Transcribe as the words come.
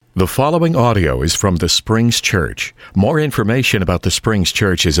The following audio is from the Springs Church. More information about the Springs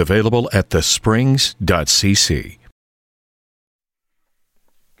Church is available at thesprings.cc.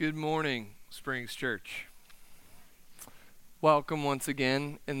 Good morning, Springs Church. Welcome once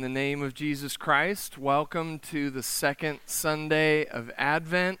again in the name of Jesus Christ. Welcome to the second Sunday of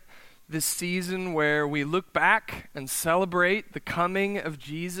Advent, this season where we look back and celebrate the coming of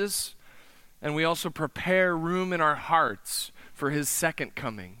Jesus, and we also prepare room in our hearts for his second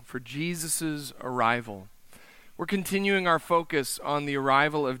coming, for Jesus' arrival. We're continuing our focus on the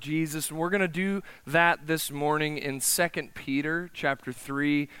arrival of Jesus, and we're going to do that this morning in 2 Peter chapter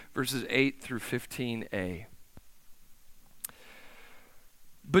 3, verses 8 through 15a.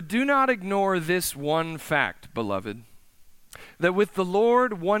 But do not ignore this one fact, beloved, that with the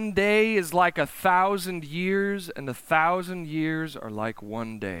Lord 1 day is like 1,000 years, and 1,000 years are like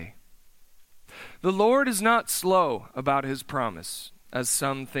 1 day. The Lord is not slow about his promise, as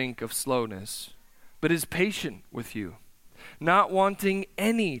some think of slowness, but is patient with you, not wanting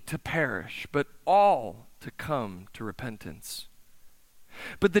any to perish, but all to come to repentance.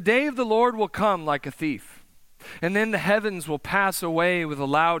 But the day of the Lord will come like a thief, and then the heavens will pass away with a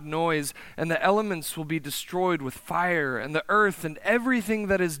loud noise, and the elements will be destroyed with fire, and the earth and everything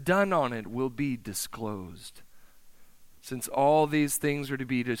that is done on it will be disclosed. Since all these things are to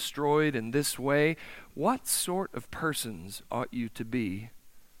be destroyed in this way, what sort of persons ought you to be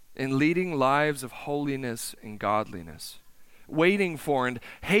in leading lives of holiness and godliness, waiting for and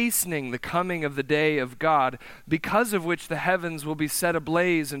hastening the coming of the day of God, because of which the heavens will be set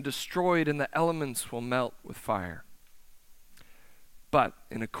ablaze and destroyed, and the elements will melt with fire? But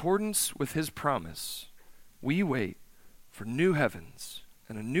in accordance with his promise, we wait for new heavens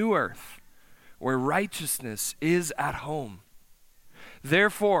and a new earth, where righteousness is at home.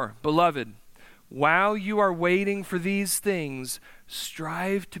 Therefore, beloved, while you are waiting for these things,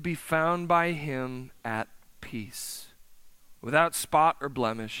 strive to be found by him at peace, without spot or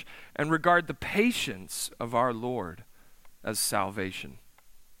blemish, and regard the patience of our Lord as salvation.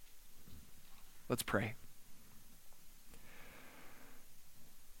 Let's pray.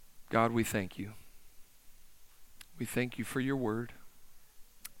 God, we thank you. We thank you for your word.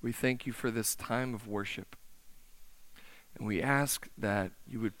 We thank you for this time of worship. And we ask that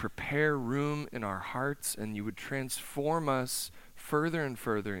you would prepare room in our hearts and you would transform us further and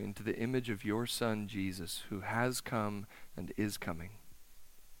further into the image of your Son, Jesus, who has come and is coming.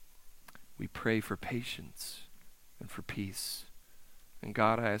 We pray for patience and for peace. And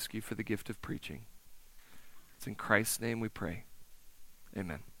God, I ask you for the gift of preaching. It's in Christ's name we pray.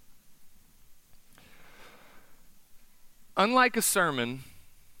 Amen. Unlike a sermon,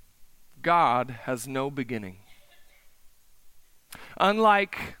 God has no beginning.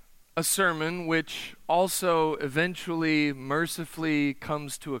 Unlike a sermon, which also eventually mercifully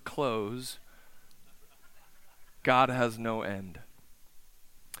comes to a close, God has no end.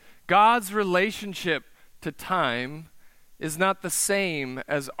 God's relationship to time is not the same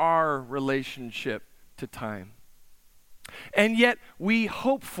as our relationship to time. And yet we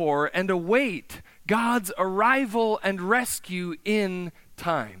hope for and await God's arrival and rescue in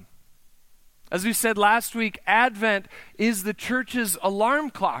time. As we said last week, Advent is the church's alarm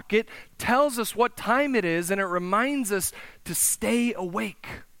clock. It tells us what time it is, and it reminds us to stay awake,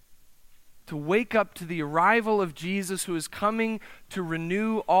 to wake up to the arrival of Jesus, who is coming to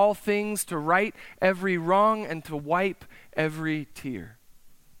renew all things, to right every wrong, and to wipe every tear.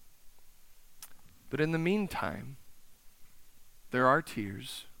 But in the meantime, there are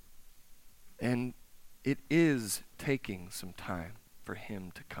tears, and it is taking some time for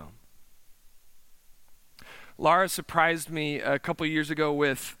him to come. Laura surprised me a couple years ago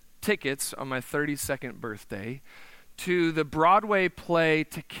with tickets on my 32nd birthday to the Broadway play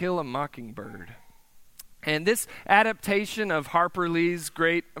To Kill a Mockingbird. And this adaptation of Harper Lee's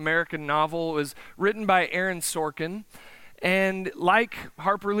great American novel was written by Aaron Sorkin. And like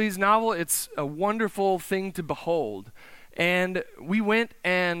Harper Lee's novel, it's a wonderful thing to behold. And we went,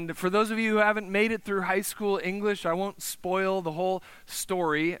 and for those of you who haven't made it through high school English, I won't spoil the whole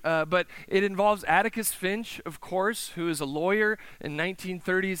story, but it involves Atticus Finch, of course, who is a lawyer in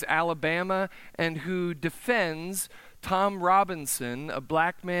 1930s Alabama and who defends Tom Robinson, a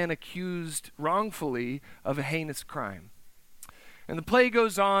black man accused wrongfully of a heinous crime. And the play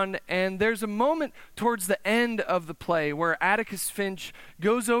goes on, and there's a moment towards the end of the play where Atticus Finch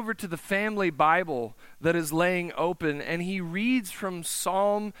goes over to the family Bible that is laying open, and he reads from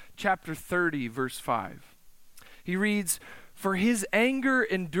Psalm chapter 30, verse 5. He reads, "For his anger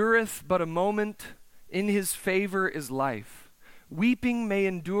endureth but a moment, in his favor is life. Weeping may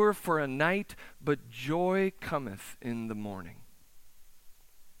endure for a night, but joy cometh in the morning."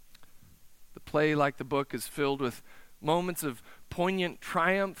 play like the book is filled with moments of poignant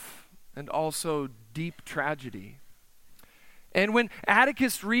triumph and also deep tragedy. And when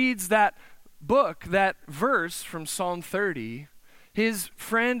Atticus reads that book, that verse from Psalm 30, his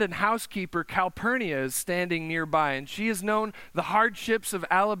friend and housekeeper Calpurnia is standing nearby, and she has known the hardships of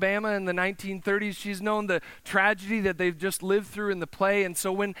Alabama in the 1930s. She's known the tragedy that they've just lived through in the play. And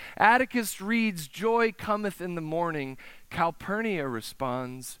so when Atticus reads, "Joy cometh in the morning," Calpurnia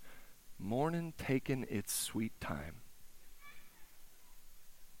responds, "Morning taken its sweet time."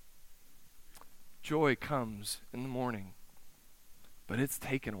 Joy comes in the morning, but it's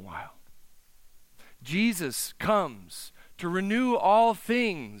taken a while. Jesus comes to renew all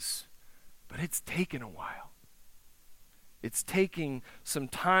things, but it's taken a while. It's taking some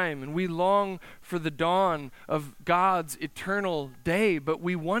time, and we long for the dawn of God's eternal day, but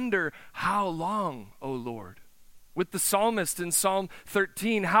we wonder, how long, O Lord? With the psalmist in Psalm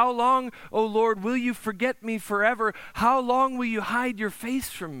 13, "How long, O Lord, will you forget me forever? How long will you hide your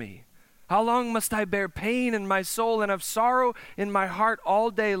face from me? How long must I bear pain in my soul and have sorrow in my heart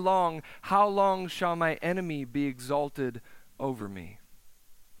all day long? How long shall my enemy be exalted over me?"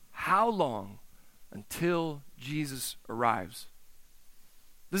 How long until Jesus arrives?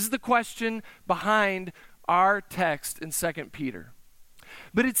 This is the question behind our text in 2 Peter.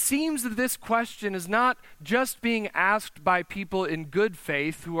 But it seems that this question is not just being asked by people in good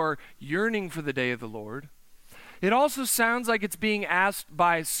faith who are yearning for the day of the Lord. It also sounds like it's being asked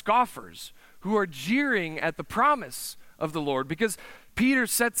by scoffers who are jeering at the promise of the Lord, because Peter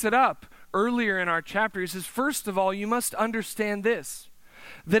sets it up earlier in our chapter. He says, first of all, you must understand this,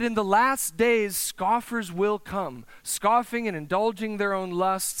 that in the last days scoffers will come, scoffing and indulging their own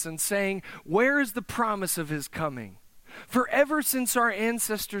lusts and saying, "Where is the promise of his coming? For ever since our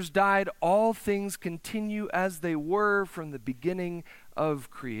ancestors died, all things continue as they were from the beginning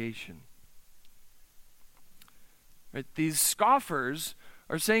of creation." Right? These scoffers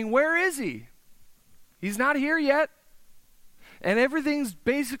are saying, where is he? He's not here yet. And everything's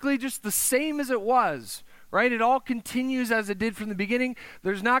basically just the same as it was, right? It all continues as it did from the beginning.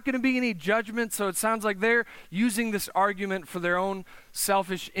 There's not going to be any judgment, so it sounds like they're using this argument for their own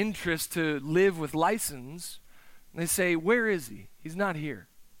selfish interest to live with license. And they say, where is he? He's not here.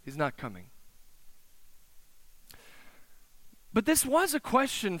 He's not coming. But this was a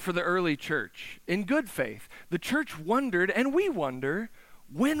question for the early church in good faith. The church wondered, and we wonder,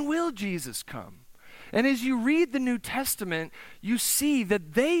 when will Jesus come? And as you read the New Testament, you see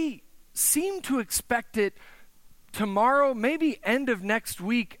that they seem to expect it tomorrow, maybe end of next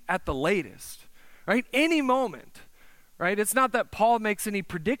week at the latest, right? Any moment, right? It's not that Paul makes any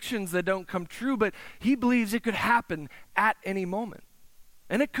predictions that don't come true, but he believes it could happen at any moment.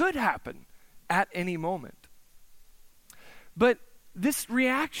 And it could happen at any moment. But this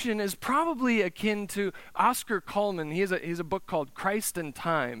reaction is probably akin to Oscar Cullmann. He has a book called Christ and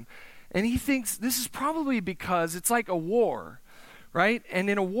Time. And he thinks this is probably because it's like a war, right? And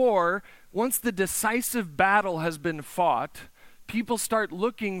in a war, once the decisive battle has been fought, people start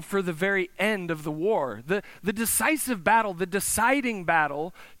looking for the very end of the war. The decisive battle, the deciding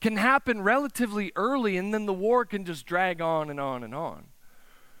battle, can happen relatively early, and then the war can just drag on and on and on.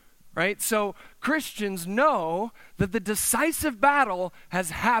 Right? So Christians know that the decisive battle has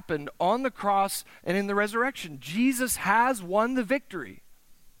happened on the cross and in the resurrection. Jesus has won the victory.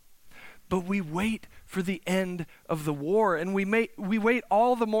 But we wait for the end of the war, and we wait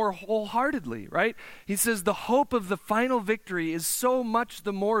all the more wholeheartedly, right? He says the hope of the final victory is so much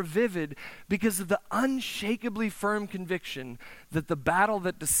the more vivid because of the unshakably firm conviction that the battle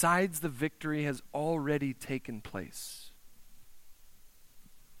that decides the victory has already taken place.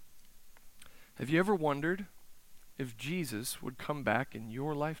 Have you ever wondered if Jesus would come back in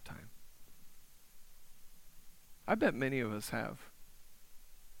your lifetime? I bet many of us have.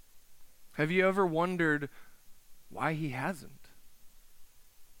 Have you ever wondered why he hasn't?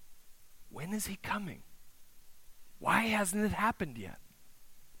 When is he coming? Why hasn't it happened yet?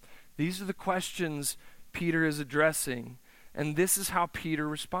 These are the questions Peter is addressing, and this is how Peter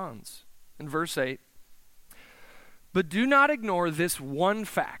responds. In verse 8, "But do not ignore this one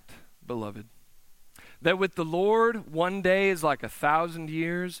fact, beloved, that with the Lord 1 day is like 1,000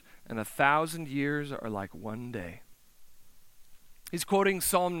 years, and 1,000 years are like 1 day." He's quoting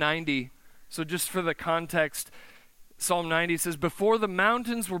Psalm 90. So just for the context, Psalm 90 says, "Before the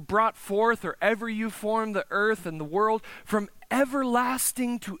mountains were brought forth, or ever you formed the earth and the world, from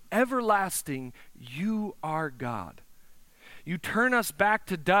everlasting to everlasting, you are God. You turn us back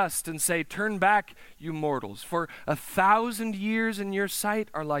to dust and say, 'Turn back, you mortals, for 1,000 years in your sight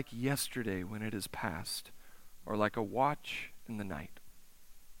are like yesterday when it is past, or like a watch in the night.'"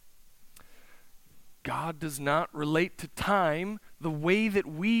 God does not relate to time the way that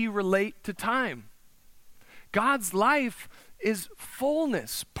we relate to time. God's life is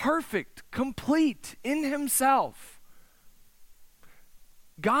fullness, perfect, complete in himself.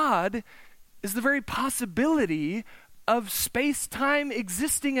 God is the very possibility of space-time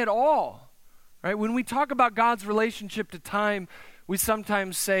existing at all. Right? When we talk about God's relationship to time, we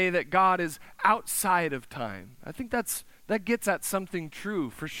sometimes say that God is outside of time. I think that gets at something true,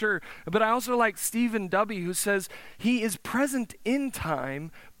 for sure. But I also like Stephen W., who says he is present in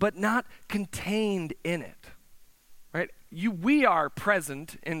time, but not contained in it. Right? We are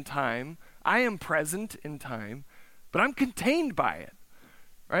present in time. I am present in time, but I'm contained by it.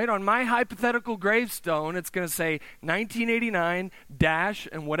 Right? On my hypothetical gravestone, it's going to say 1989 dash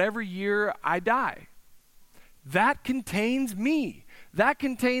and whatever year I die. That contains me. That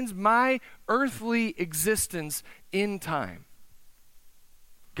contains my earthly existence in time.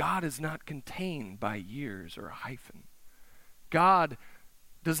 God is not contained by years or a hyphen. God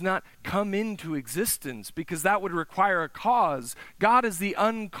does not come into existence because that would require a cause. God is the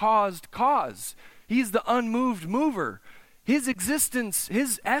uncaused cause. He's the unmoved mover. His existence,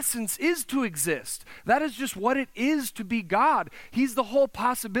 his essence is to exist. That is just what it is to be God. He's the whole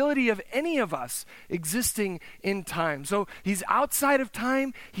possibility of any of us existing in time. So he's outside of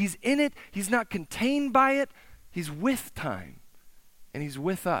time, he's in it, he's not contained by it, he's with time, and he's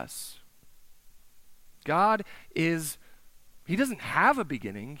with us. God is, he doesn't have a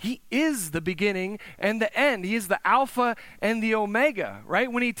beginning. He is the beginning and the end. He is the Alpha and the Omega,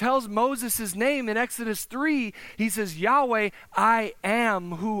 right? When he tells Moses his name in Exodus 3, he says, Yahweh, I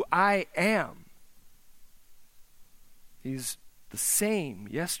am who I am. He's the same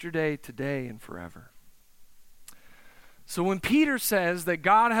yesterday, today, and forever. So when Peter says that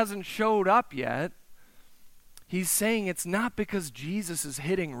God hasn't showed up yet, he's saying it's not because Jesus is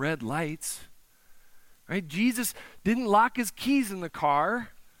hitting red lights. Right? Jesus didn't lock his keys in the car.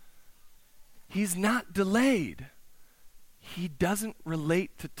 He's not delayed. He doesn't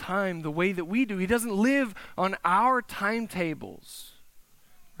relate to time the way that we do. He doesn't live on our timetables.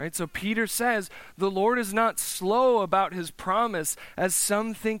 Right? So Peter says, the Lord is not slow about his promise, as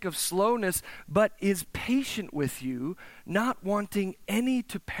some think of slowness, but is patient with you, not wanting any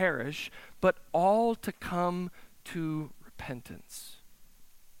to perish, but all to come to repentance.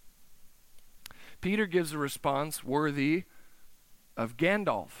 Peter gives a response worthy of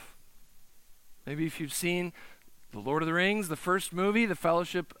Gandalf. Maybe if you've seen The Lord of the Rings, the first movie, The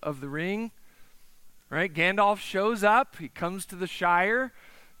Fellowship of the Ring, right? Gandalf shows up, he comes to the Shire,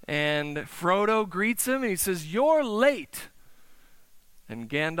 and Frodo greets him, and he says, "You're late." And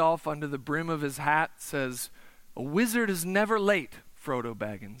Gandalf, under the brim of his hat, says, "A wizard is never late, Frodo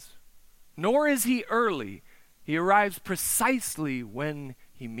Baggins. Nor is he early. He arrives precisely when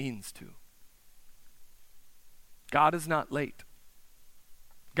he means to." God is not late.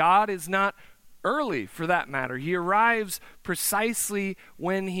 God is not early, for that matter. He arrives precisely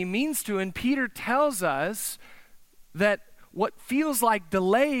when he means to. And Peter tells us that what feels like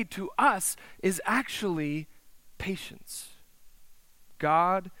delay to us is actually patience.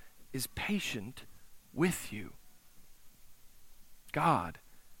 God is patient with you. God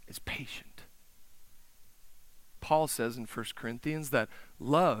is patient. Paul says in 1 Corinthians that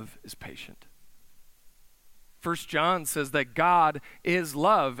love is patient. 1 John says that God is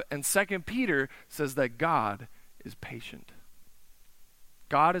love, and 2 Peter says that God is patient.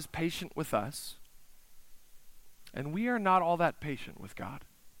 God is patient with us, and we are not all that patient with God.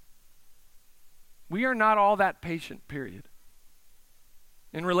 We are not all that patient, period.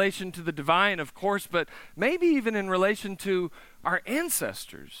 In relation to the divine, of course, but maybe even in relation to our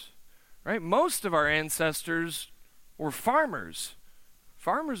ancestors, right? Most of our ancestors were farmers.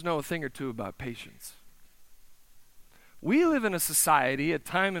 Farmers know a thing or two about patience. We live in a society, a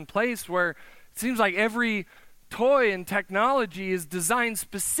time and place where it seems like every toy and technology is designed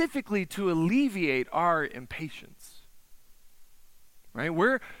specifically to alleviate our impatience. Right?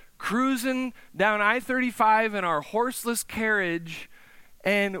 We're cruising down I-35 in our horseless carriage,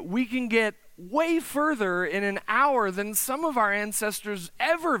 and we can get way further in an hour than some of our ancestors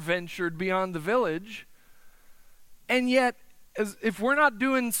ever ventured beyond the village. And yet, if we're not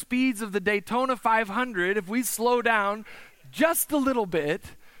doing speeds of the Daytona 500, if we slow down just a little bit,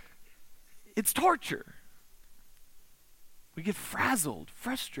 it's torture. We get frazzled,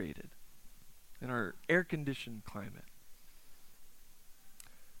 frustrated in our air-conditioned climate.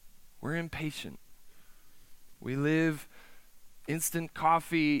 We're impatient. We live instant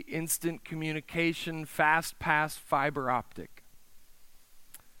coffee, instant communication, fast pass, fiber optic.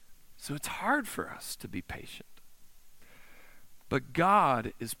 So it's hard for us to be patient. But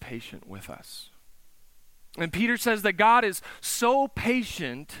God is patient with us. And Peter says that God is so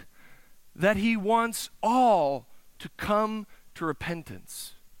patient that he wants all to come to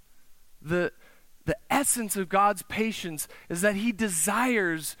repentance. The essence of God's patience is that he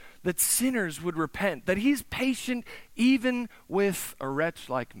desires that sinners would repent, that he's patient even with a wretch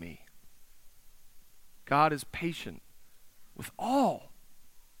like me. God is patient with all.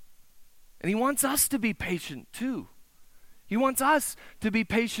 And he wants us to be patient too. He wants us to be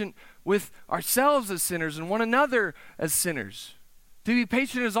patient with ourselves as sinners and one another as sinners. To be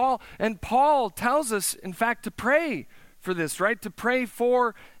patient as all. And Paul tells us, in fact, to pray for this, right? To pray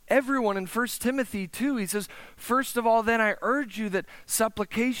for everyone in 1 Timothy 2. He says, first of all, then I urge you that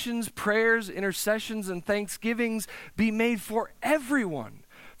supplications, prayers, intercessions, and thanksgivings be made for everyone,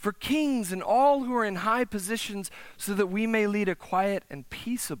 for kings and all who are in high positions, so that we may lead a quiet and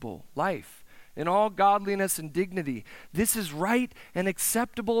peaceable life in all godliness and dignity. This is right and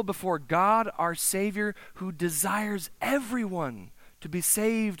acceptable before God our Savior, who desires everyone to be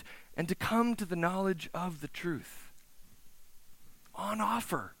saved and to come to the knowledge of the truth. On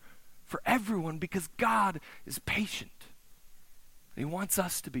offer for everyone, because God is patient. He wants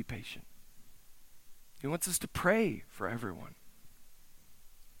us to be patient. He wants us to pray for everyone.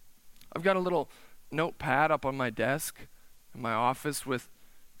 I've got a little notepad up on my desk in my office with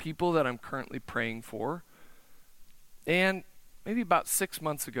people that I'm currently praying for. And maybe about 6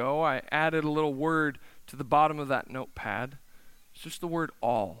 months ago, I added a little word to the bottom of that notepad. It's just the word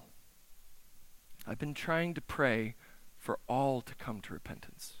all. I've been trying to pray for all to come to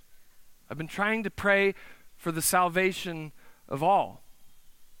repentance. I've been trying to pray for the salvation of all.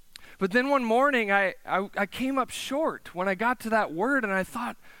 But then one morning, I came up short when I got to that word, and I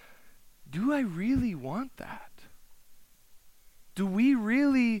thought, do I really want that? Do we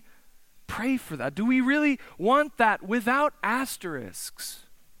really pray for that? Do we really want that without asterisks?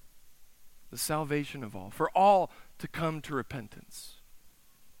 The salvation of all, for all to come to repentance.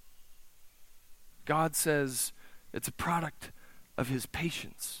 God says it's a product of his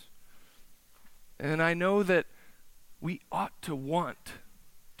patience. And I know that we ought to want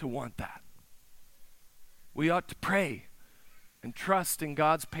that. We ought to pray and trust in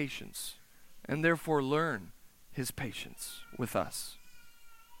God's patience, and therefore learn his patience with us.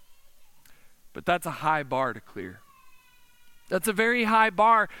 But that's a high bar to clear. That's a very high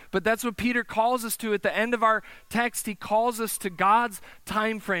bar, but that's what Peter calls us to at the end of our text. He calls us to God's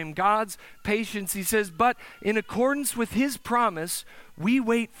time frame, God's patience. He says, but in accordance with his promise, we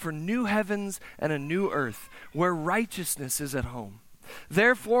wait for new heavens and a new earth where righteousness is at home.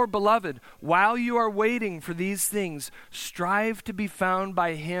 Therefore, beloved, while you are waiting for these things, strive to be found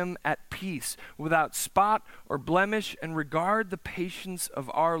by him at peace, without spot or blemish, and regard the patience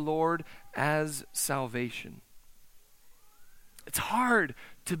of our Lord as salvation. It's hard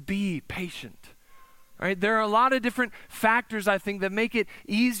to be patient, right? There are a lot of different factors, I think, that make it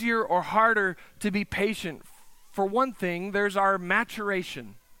easier or harder to be patient. For one thing, there's our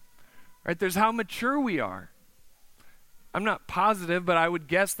maturation, right? There's how mature we are. I'm not positive, but I would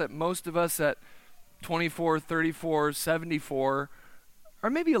guess that most of us at 24, 34, 74 are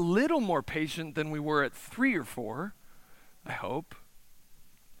maybe a little more patient than we were at 3 or 4, I hope.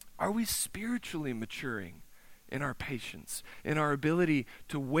 Are we spiritually maturing in our patience, in our ability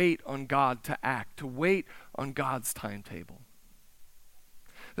to wait on God to act, to wait on God's timetable?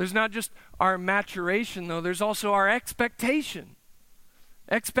 There's not just our maturation, though, there's also our expectation.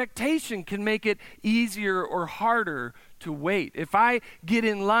 Expectation can make it easier or harder to wait. If I get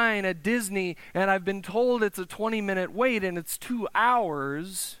in line at Disney and I've been told it's a 20-minute wait and it's 2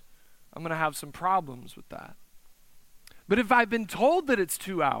 hours, I'm going to have some problems with that. But if I've been told that it's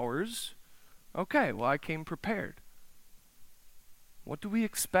 2 hours, okay, well, I came prepared. What do we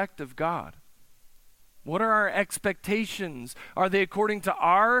expect of God? What are our expectations? Are they according to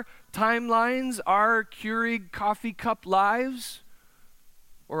our timelines, our Keurig coffee cup lives?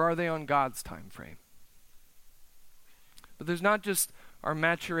 Or are they on God's time frame? But there's not just our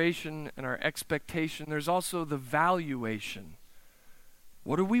maturation and our expectation, there's also the valuation.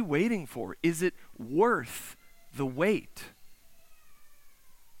 What are we waiting for? Is it worth the wait?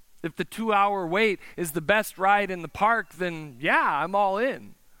 If the 2-hour wait is the best ride in the park, then yeah, I'm all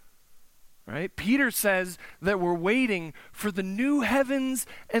in. Right? Peter says that we're waiting for the new heavens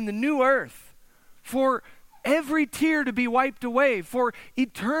and the new earth, for every tear to be wiped away, for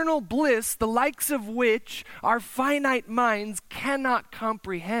eternal bliss, the likes of which our finite minds cannot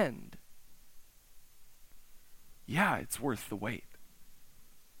comprehend. Yeah, it's worth the wait.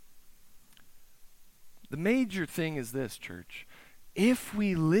 The major thing is this, church. If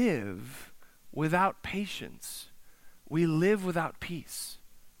we live without patience, we live without peace.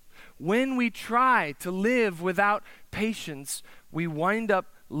 when we try to live without patience, we wind up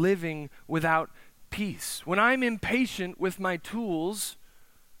living without peace. When I'm impatient with my tools,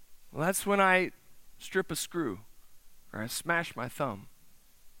 well, that's when I strip a screw or I smash my thumb.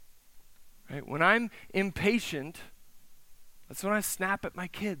 Right? When I'm impatient, that's when I snap at my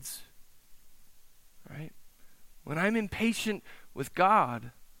kids. Right? When I'm impatient with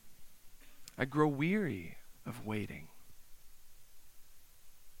God, I grow weary of waiting.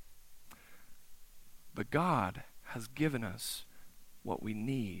 But God has given us what we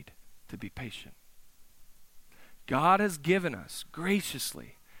need to be patient. God has given us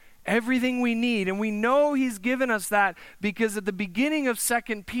graciously everything we need, and we know he's given us that because at the beginning of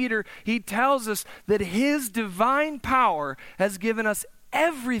 2 Peter, he tells us that his divine power has given us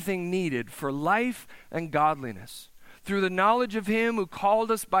everything needed for life and godliness through the knowledge of him who called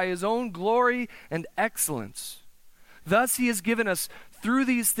us by his own glory and excellence. Thus he has given us through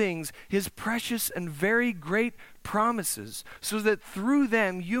these things his precious and very great promises, so that through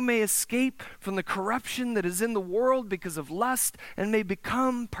them you may escape from the corruption that is in the world because of lust and may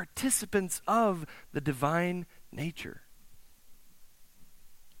become participants of the divine nature.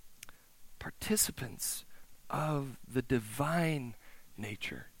 Participants of the divine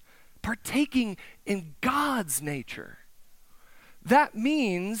nature. Partaking in God's nature. That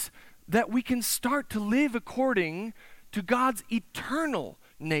means that we can start to live according to God's eternal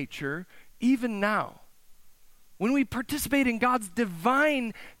nature even now. When we participate in God's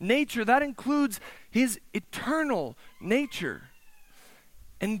divine nature, that includes his eternal nature.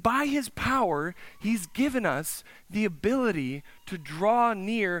 And by his power, he's given us the ability to draw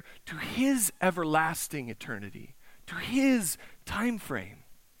near to his everlasting eternity, to his time frame.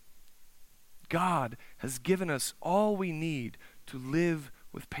 God has given us all we need to live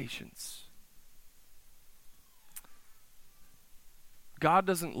with patience. God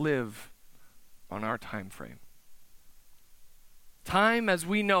doesn't live on our time frame. Time as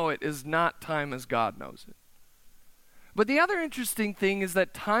we know it is not time as God knows it. But the other interesting thing is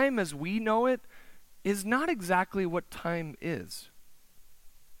that time as we know it is not exactly what time is.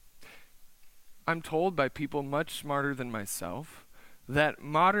 I'm told by people much smarter than myself that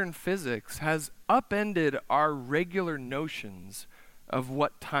modern physics has upended our regular notions of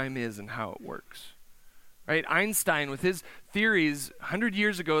what time is and how it works. Right? Einstein, with his theories 100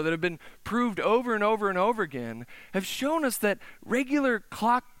 years ago that have been proved over and over and over again, have shown us that regular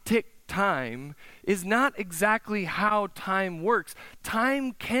clock tick time is not exactly how time works.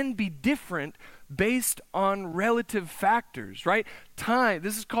 Time can be different based on relative factors, right? Time,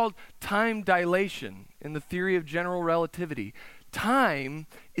 this is called time dilation in the theory of general relativity. Time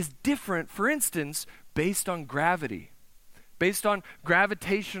is different, for instance, based on gravity, based on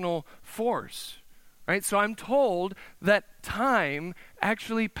gravitational force. Right? So I'm told that time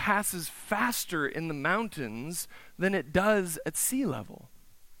actually passes faster in the mountains than it does at sea level.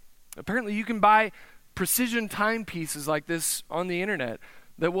 Apparently you can buy precision timepieces like this on the internet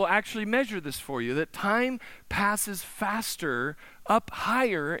that will actually measure this for you, that time passes faster up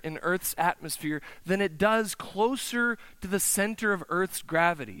higher in Earth's atmosphere than it does closer to the center of Earth's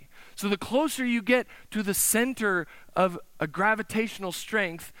gravity. So the closer you get to the center of a gravitational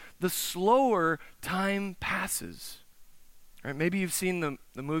strength, the slower time passes. Right? Maybe you've seen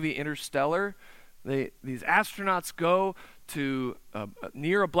the movie Interstellar. These astronauts go to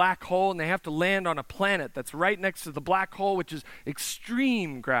near a black hole, and they have to land on a planet that's right next to the black hole, which is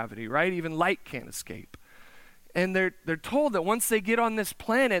extreme gravity, right? Even light can't escape. And they're told that once they get on this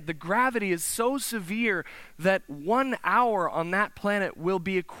planet, the gravity is so severe that 1 hour on that planet will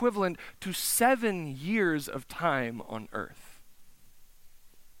be equivalent to 7 years of time on Earth.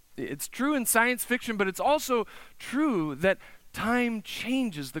 It's true in science fiction, but it's also true that time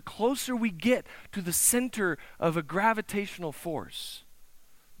changes the closer we get to the center of a gravitational force,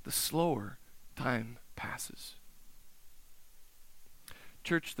 the slower time passes.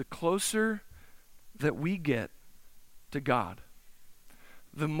 Church, the closer that we get to God,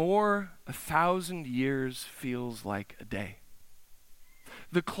 the more 1,000 years feels like a day.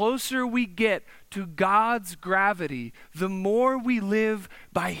 The closer we get to God's gravity, the more we live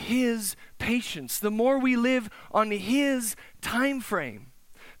by his patience, the more we live on his time frame.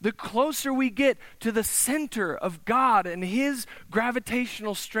 The closer we get to the center of God and his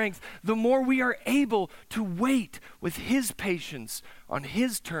gravitational strength, the more we are able to wait with his patience on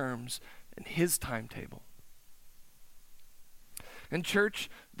his terms and his timetable. And church,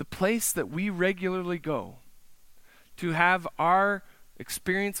 the place that we regularly go to have our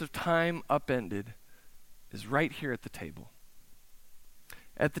experience of time upended is right here at the table.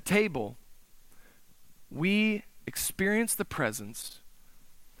 At the table, we experience the presence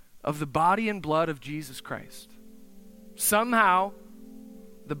of the body and blood of Jesus Christ. Somehow,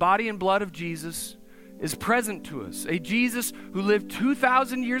 the body and blood of Jesus is present to us. A Jesus who lived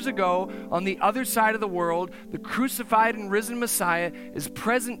 2,000 years ago on the other side of the world, the crucified and risen Messiah, is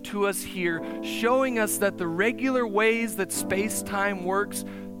present to us here, showing us that the regular ways that space-time works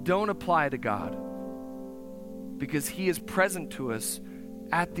don't apply to God, because he is present to us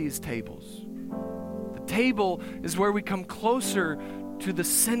at these tables. The table is where we come closer to the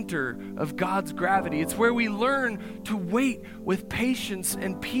center of God's gravity. It's where we learn to wait with patience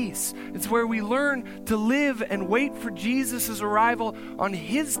and peace. It's where we learn to live and wait for Jesus' arrival on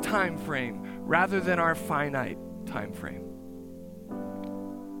his time frame rather than our finite time frame.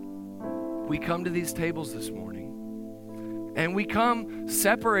 We come to these tables this morning, and we come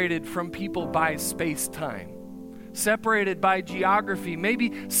separated from people by space-time. Separated by geography,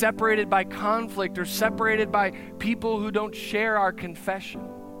 maybe separated by conflict, or separated by people who don't share our confession.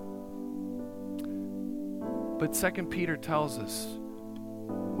 But 2 Peter tells us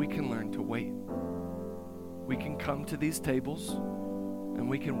we can learn to wait. We can come to these tables and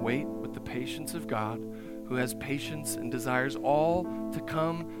we can wait with the patience of God, who has patience and desires all to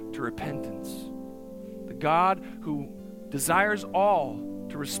come to repentance. The God who desires all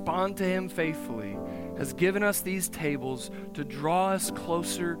to respond to him faithfully has given us these tables to draw us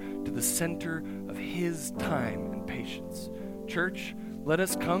closer to the center of his time and patience. Church, let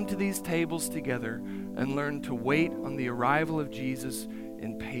us come to these tables together and learn to wait on the arrival of Jesus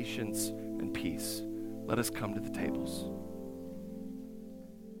in patience and peace. Let us come to the tables.